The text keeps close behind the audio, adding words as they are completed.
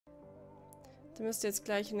Du müsst jetzt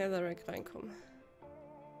gleich in Netherrack reinkommen.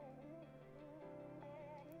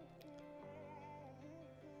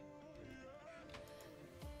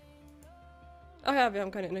 Ach ja, wir haben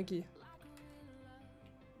keine Energie.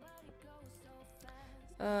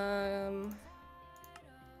 Wir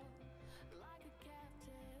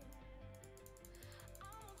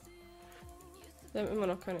haben immer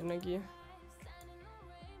noch keine Energie.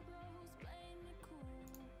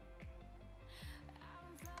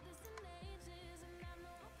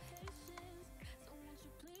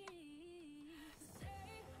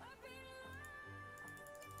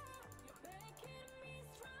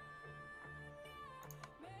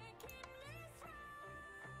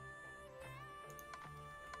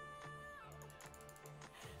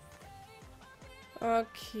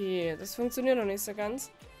 Okay, das funktioniert noch nicht so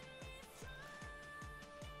ganz.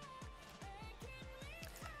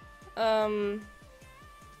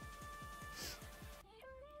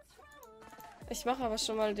 Ich mache aber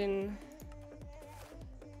schon mal den...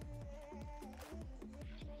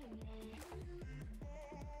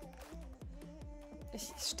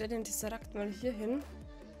 Ich stelle den Tesseract mal hier hin.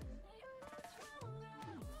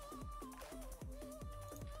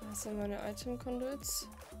 Da sind meine Item-Conduits.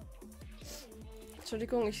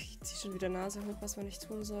 Entschuldigung, ich ziehe schon wieder Nase hoch, was man nicht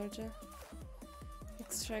tun sollte.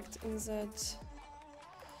 Extract, Insert.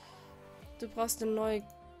 Du brauchst eine neue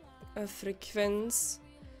Frequenz.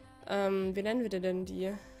 Wie nennen wir denn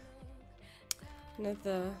die?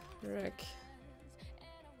 Netherrack.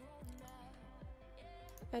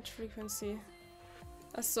 Add Frequency.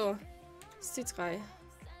 Achso, das ist die 3.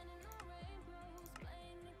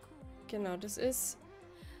 Genau, das ist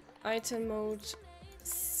Item Mode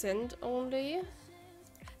Send Only.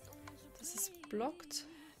 Das ist blocked.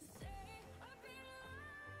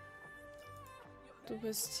 Du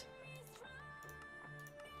bist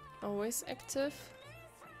always active.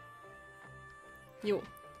 Jo.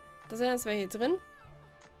 Da sind jetzt welche drin.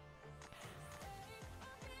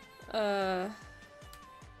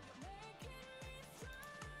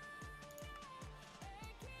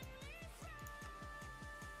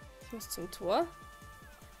 Ich muss zum Tor.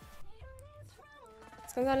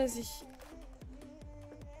 Es kann sein, dass ich...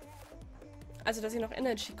 Also, dass ich noch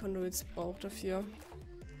Energy Conduits brauche dafür.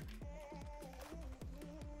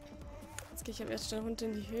 Jetzt gehe ich aber erst schnell runter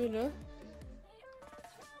in die Höhle.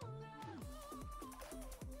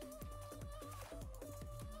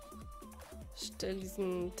 Stell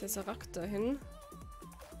diesen Tesseract dahin.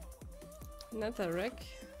 Netherrack.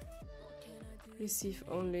 Receive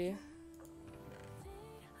only.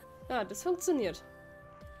 Ja, das funktioniert.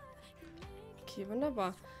 Okay,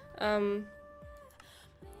 wunderbar.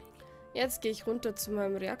 Jetzt gehe ich runter zu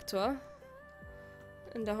meinem Reaktor.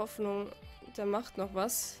 In der Hoffnung, der macht noch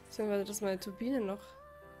was. Beziehungsweise, dass meine Turbinen noch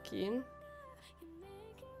gehen.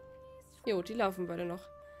 Jo, die laufen beide noch.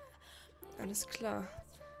 Alles klar.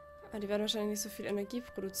 Aber die werden wahrscheinlich nicht so viel Energie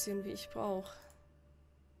produzieren, wie ich brauche.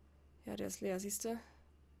 Ja, der ist leer, siehst du?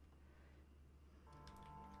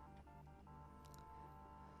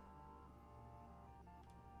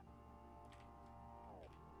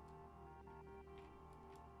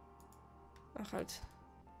 Ach halt.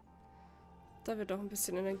 Da wird doch ein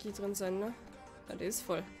bisschen Energie drin sein, ne? Ja, der ist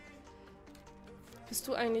voll. Bist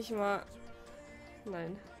du eigentlich mal...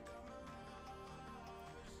 Nein.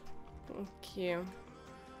 Okay.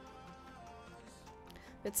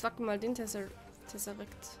 Wir zwacken mal den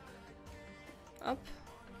Tesseract ab.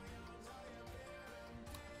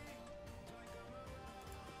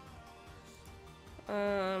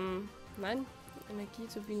 Nein.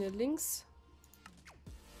 Energieturbine links.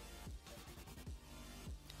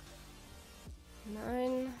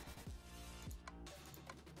 Nein.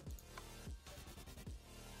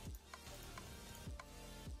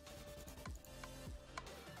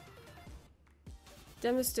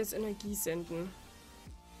 Der müsste jetzt Energie senden.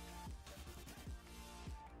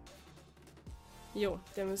 Jo,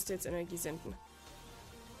 der müsste jetzt Energie senden.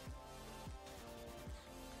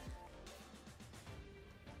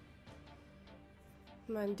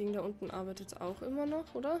 Mein Ding da unten arbeitet auch immer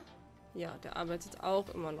noch, oder? Ja, der arbeitet auch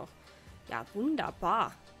immer noch. Ja,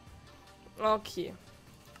 wunderbar. Okay.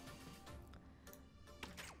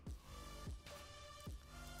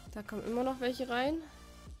 Da kommen immer noch welche rein.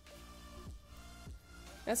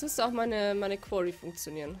 Jetzt müsste auch meine Quarry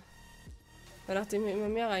funktionieren. Weil nachdem hier immer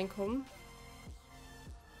mehr reinkommen.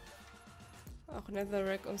 Auch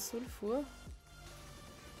Netherrack und Sulfur.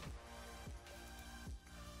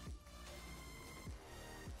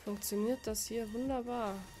 Funktioniert das hier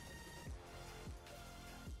wunderbar.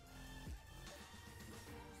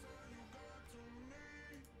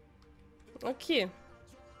 Okay.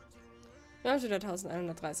 Wir haben schon wieder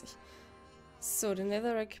 1130. So, den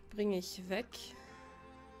Netherrack bringe ich weg.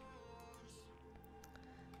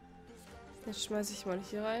 Jetzt schmeiße ich mal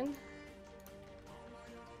hier rein.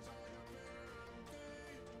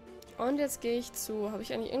 Und jetzt gehe ich zu... Habe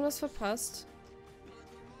ich eigentlich irgendwas verpasst?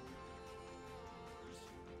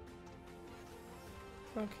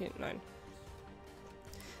 Okay, nein.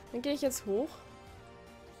 Dann gehe ich jetzt hoch.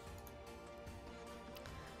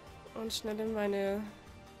 Und schnell in meine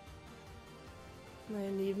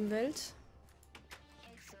Nebenwelt.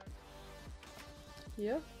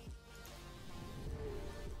 Hier.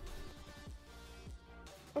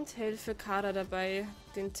 Und helfe Kader dabei,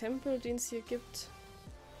 den Tempel, den es hier gibt,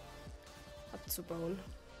 abzubauen.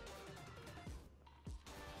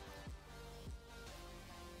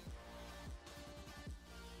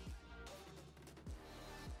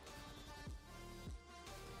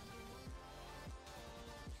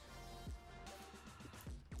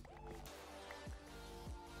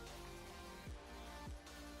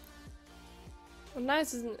 Und nein,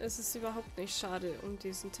 es ist überhaupt nicht schade um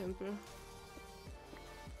diesen Tempel.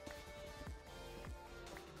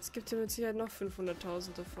 Es gibt hier mit Sicherheit noch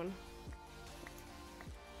 500.000 davon.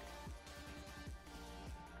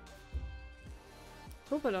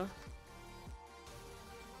 Hoppala.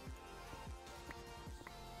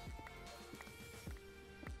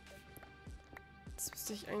 Jetzt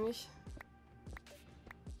müsste ich eigentlich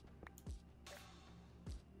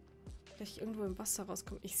gleich irgendwo im Wasser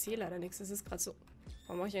rauskommen. Ich sehe leider nichts. Es ist gerade so...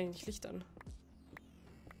 Warum mache ich eigentlich nicht Licht an?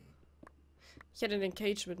 Ich hätte den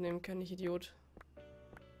Cage mitnehmen können, ich Idiot.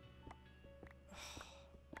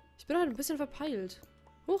 Ich bin halt ein bisschen verpeilt.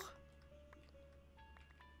 Huch.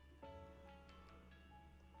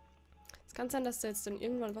 Es kann sein, dass da jetzt dann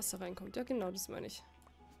irgendwann Wasser reinkommt. Ja, genau, das meine ich.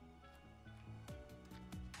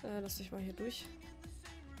 Lass mich mal hier durch.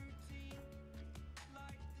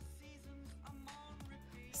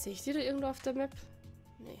 Sehe ich die da irgendwo auf der Map?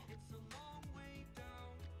 Nee.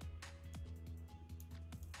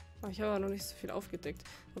 Oh, ich habe aber noch nicht so viel aufgedeckt.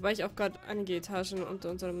 Wobei ich auch gerade einige Etagen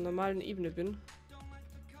unter unserer normalen Ebene bin.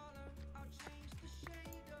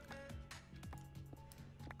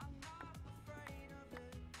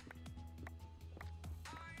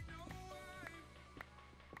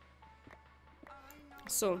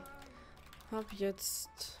 So. Habe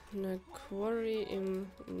jetzt eine Quarry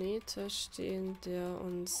im Nether stehen, der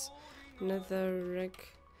uns Netherrack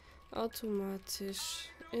automatisch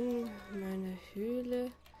in meine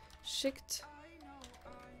Höhle schickt.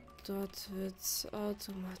 Dort wird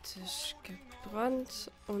automatisch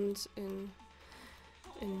gebrannt und in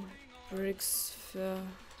Bricks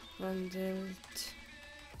verwandelt.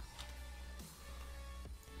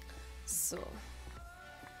 So.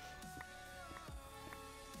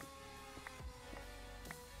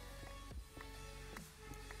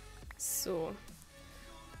 So.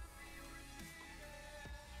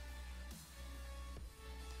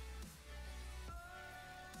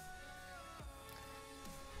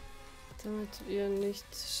 Damit wir nicht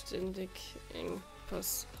ständig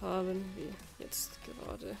Engpass haben, wie jetzt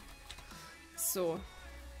gerade. So.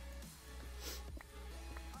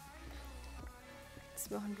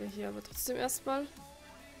 Das machen wir hier aber trotzdem erstmal.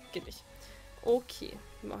 Geht nicht. Okay.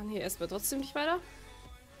 Wir machen hier erstmal trotzdem nicht weiter.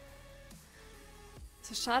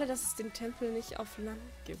 Es ist schade, dass es den Tempel nicht auf Land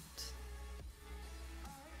gibt.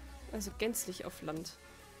 Also gänzlich auf Land.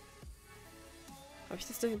 Habe ich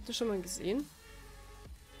das da hinten schon mal gesehen?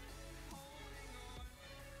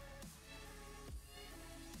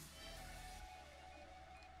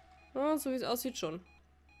 Oh, so wie es aussieht schon.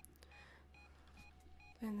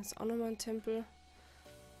 Dann ist auch nochmal ein Tempel.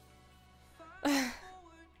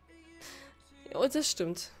 Oh, das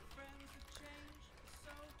stimmt.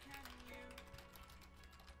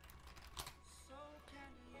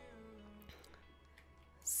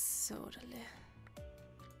 So, da leer.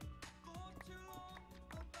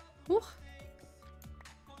 Huch.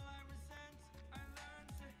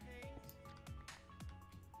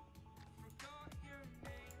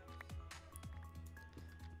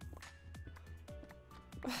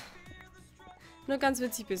 Nur ganz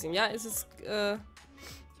witzig bisschen. Ja, es ist,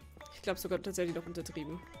 ich glaube sogar tatsächlich noch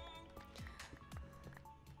untertrieben.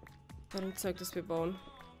 Bei dem Zeug, das wir bauen.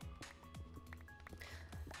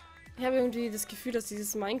 Ich habe irgendwie das Gefühl, dass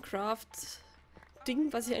dieses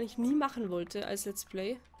Minecraft-Ding, was ich eigentlich nie machen wollte als Let's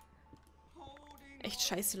Play, echt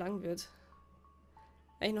scheiße lang wird.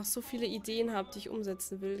 Weil ich noch so viele Ideen habe, die ich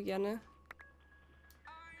umsetzen will, gerne.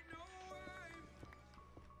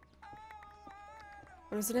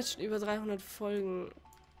 Und es sind jetzt schon über 300 Folgen.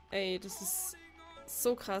 Ey, das ist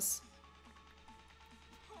so krass.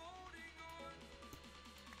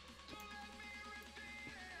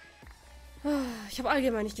 Ich habe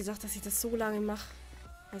allgemein nicht gesagt, dass ich das so lange mache.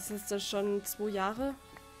 Das ist jetzt schon 2 Jahre.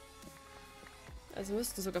 Also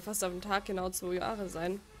müssten sogar fast auf den Tag genau 2 Jahre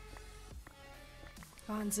sein.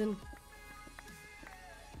 Wahnsinn.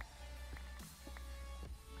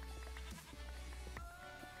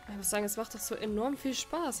 Ich muss sagen, es macht doch so enorm viel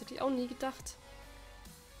Spaß. Hätte ich auch nie gedacht.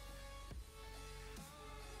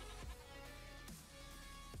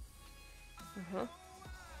 Aha.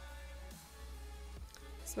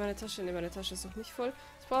 Das ist meine Tasche. Ne, meine Tasche ist noch nicht voll.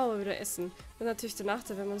 Ich brauche aber wieder Essen. Und natürlich der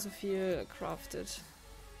Nachteil, wenn man so viel craftet.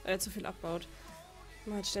 Zu viel abbaut.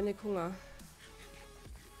 Man hat ständig Hunger.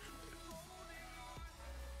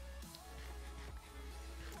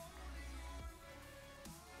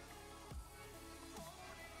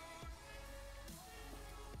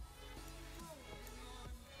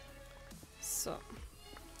 So.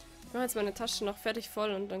 Ich mache jetzt meine Tasche noch fertig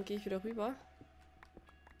voll und dann gehe ich wieder rüber.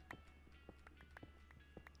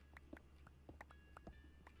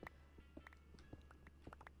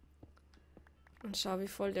 Und schau, wie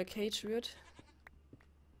voll der Cage wird.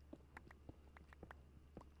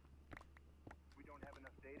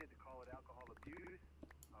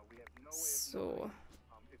 So.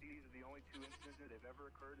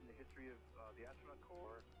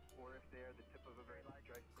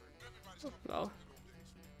 Oh, wow.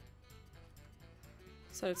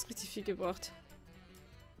 Das hat jetzt richtig viel gebracht.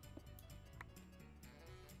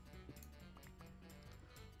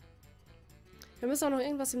 Wir müssen auch noch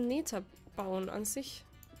irgendwas im Nether bauen an sich.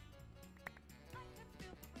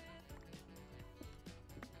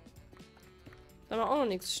 Da haben wir auch noch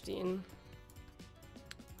nichts stehen.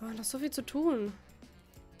 Oh, noch so viel zu tun.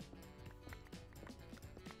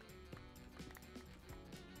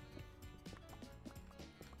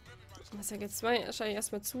 Ich sage jetzt wahrscheinlich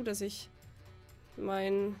erstmal zu, dass ich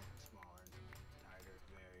mein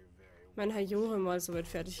Hajore mal so weit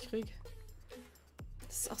fertig kriege.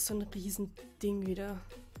 Das ist auch so ein Riesending wieder.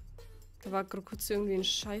 Da war gerade kurz irgendwie ein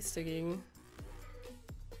Scheiß dagegen.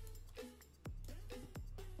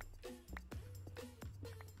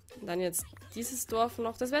 Und dann jetzt dieses Dorf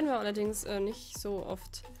noch. Das werden wir allerdings nicht so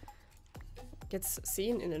oft jetzt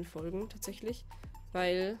sehen in den Folgen tatsächlich.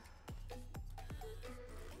 Weil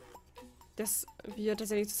das wir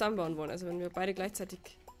tatsächlich zusammenbauen wollen. Also wenn wir beide gleichzeitig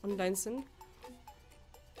online sind.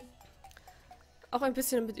 Auch ein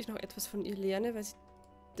bisschen, damit ich noch etwas von ihr lerne, weil sie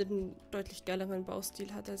den deutlich geileren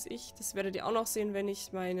Baustil hat als ich. Das werdet ihr auch noch sehen, wenn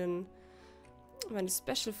ich meine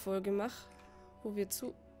Special-Folge mache, wo wir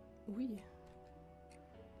zu... Ui.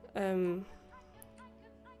 Ach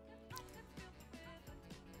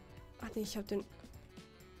nee, ich habe den...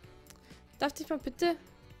 Darf ich mal bitte?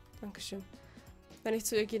 Dankeschön. Wenn ich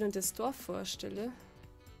zu ihr gehe und das Dorf vorstelle.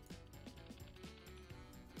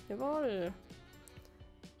 Jawohl.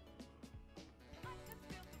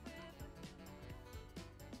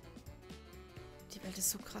 Die Welt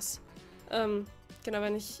ist so krass. Genau,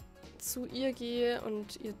 wenn ich zu ihr gehe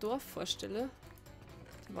und ihr Dorf vorstelle.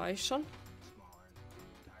 Da war ich schon.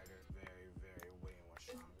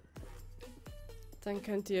 Dann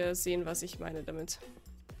könnt ihr sehen, was ich meine damit.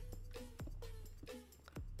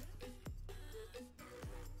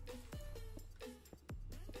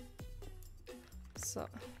 So.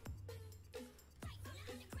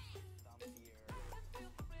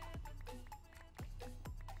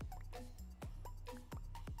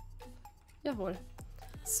 Jawohl.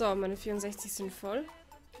 So, meine 64 sind voll.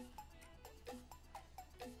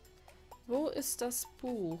 Wo ist das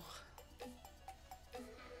Buch?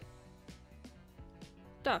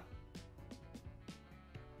 Da.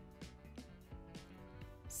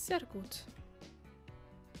 Sehr gut.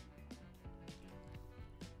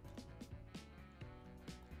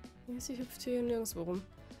 Sie hüpft hier nirgendwo rum.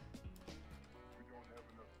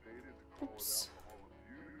 Ups.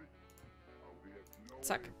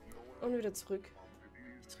 Zack. Und wieder zurück.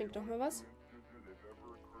 Ich trinke noch mal was.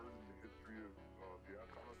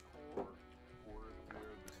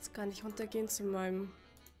 Jetzt kann ich runtergehen zu meinem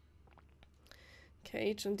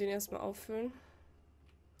Cage und den erstmal auffüllen.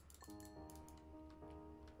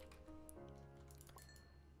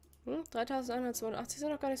 Hm, 3182 ist ja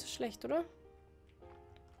noch gar nicht so schlecht, oder?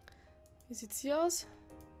 Wie sieht's hier aus?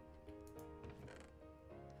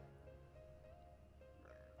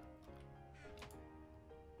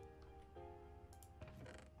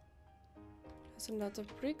 Das sind lauter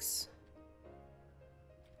Bricks.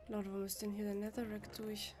 Leute, wo ist denn hier der Netherrack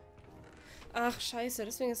durch? Ach, scheiße,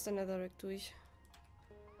 deswegen ist der Netherrack durch.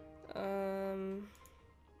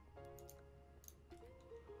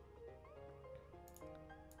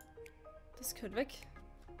 Das gehört weg.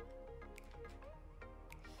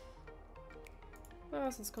 Ah,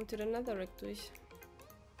 sonst kommt hier der Netherrack durch.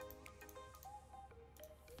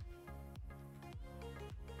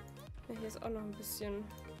 Ja, hier ist auch noch ein bisschen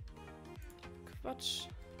Quatsch.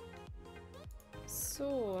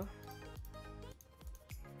 So.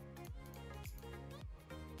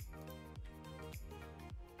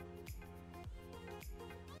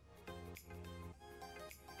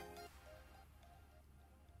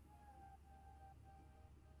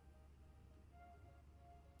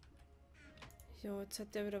 Jo, jetzt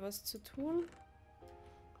hat der wieder was zu tun.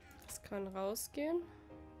 Das kann rausgehen.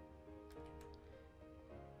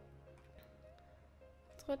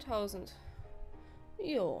 3000.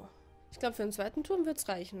 Jo. Ich glaube, für den zweiten Turm wird es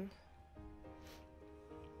reichen.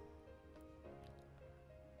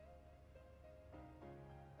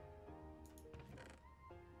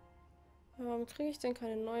 Warum kriege ich denn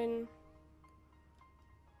keine neuen?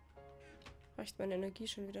 Reicht meine Energie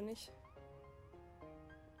schon wieder nicht.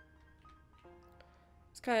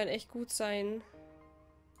 Das kann halt echt gut sein.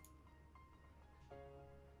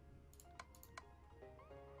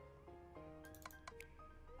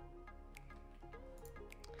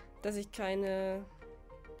 Dass ich keine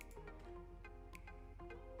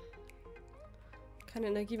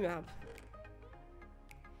Energie mehr habe.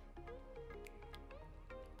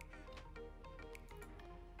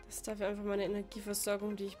 Dass dafür einfach meine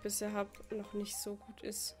Energieversorgung, die ich bisher habe, noch nicht so gut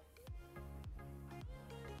ist.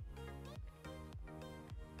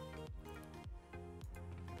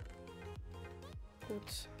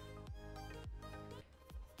 Gut.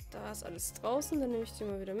 Da ist alles draußen, dann nehme ich die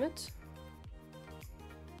mal wieder mit.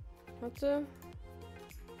 Warte.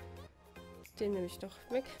 Den nehme ich noch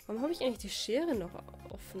weg. Warum habe ich eigentlich die Schere noch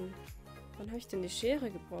offen? Wann habe ich denn die Schere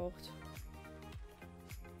gebraucht?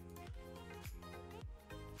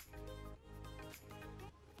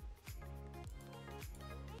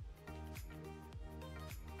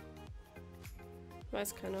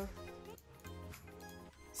 Weiß keiner.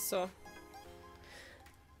 So.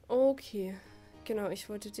 Okay. Genau, ich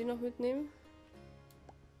wollte die noch mitnehmen.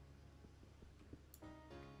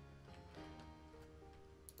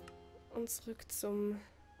 Und zurück zum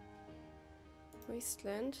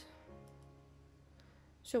Wasteland.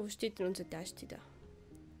 Schau, wo steht denn unser Da steht da?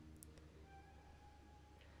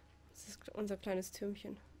 Das ist unser kleines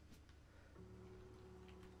Türmchen.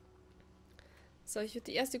 So, ich würde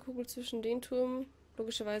die erste Kugel zwischen den Turm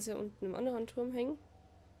logischerweise und einem anderen Turm hängen.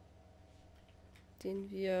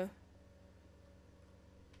 Den wir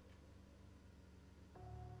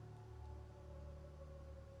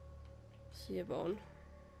hier bauen.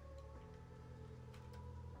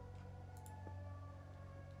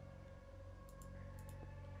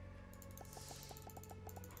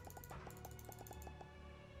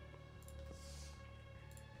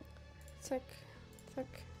 Zack, zack.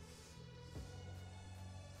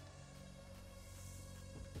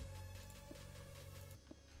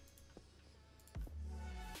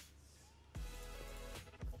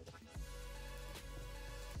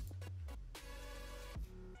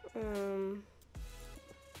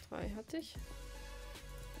 Drei hatte ich.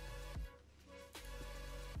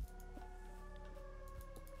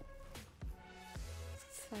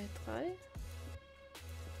 Zwei, drei.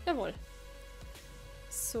 Jawohl.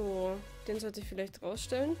 So, den sollte ich vielleicht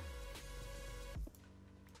rausstellen.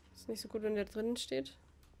 Ist nicht so gut, wenn der drinnen steht.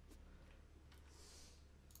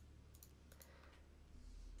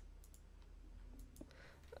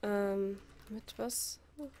 Mit was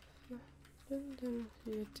füllen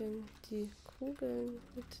wir denn die Kugeln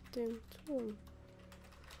mit dem Turm?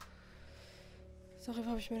 Darüber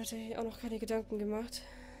habe ich mir natürlich auch noch keine Gedanken gemacht.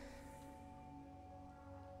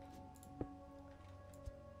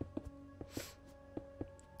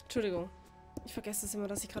 Entschuldigung. Ich vergesse es immer,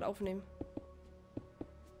 dass ich gerade aufnehme.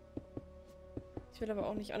 Ich will aber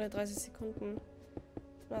auch nicht alle 30 Sekunden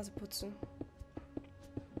Nase putzen.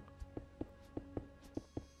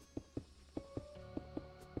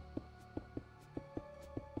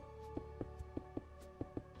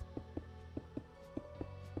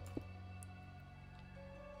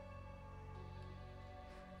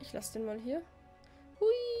 Ich lasse den mal hier. Hui!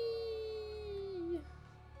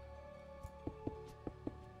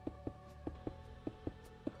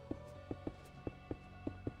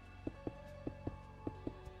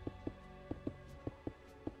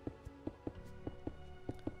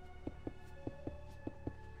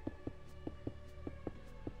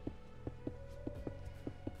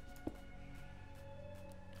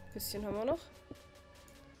 Ein bisschen haben wir noch.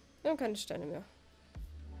 Wir haben keine Steine mehr.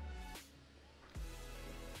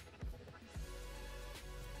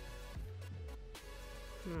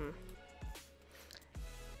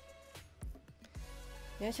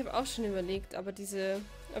 Ja, ich habe auch schon überlegt, aber ob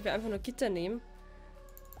wir einfach nur Gitter nehmen.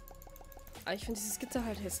 Aber ich finde dieses Gitter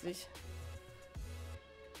halt hässlich.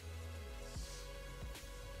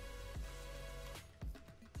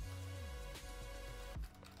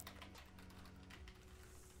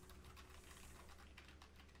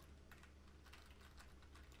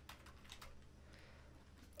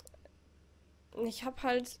 ich habe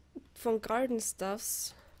halt von Garden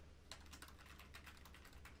Stuffs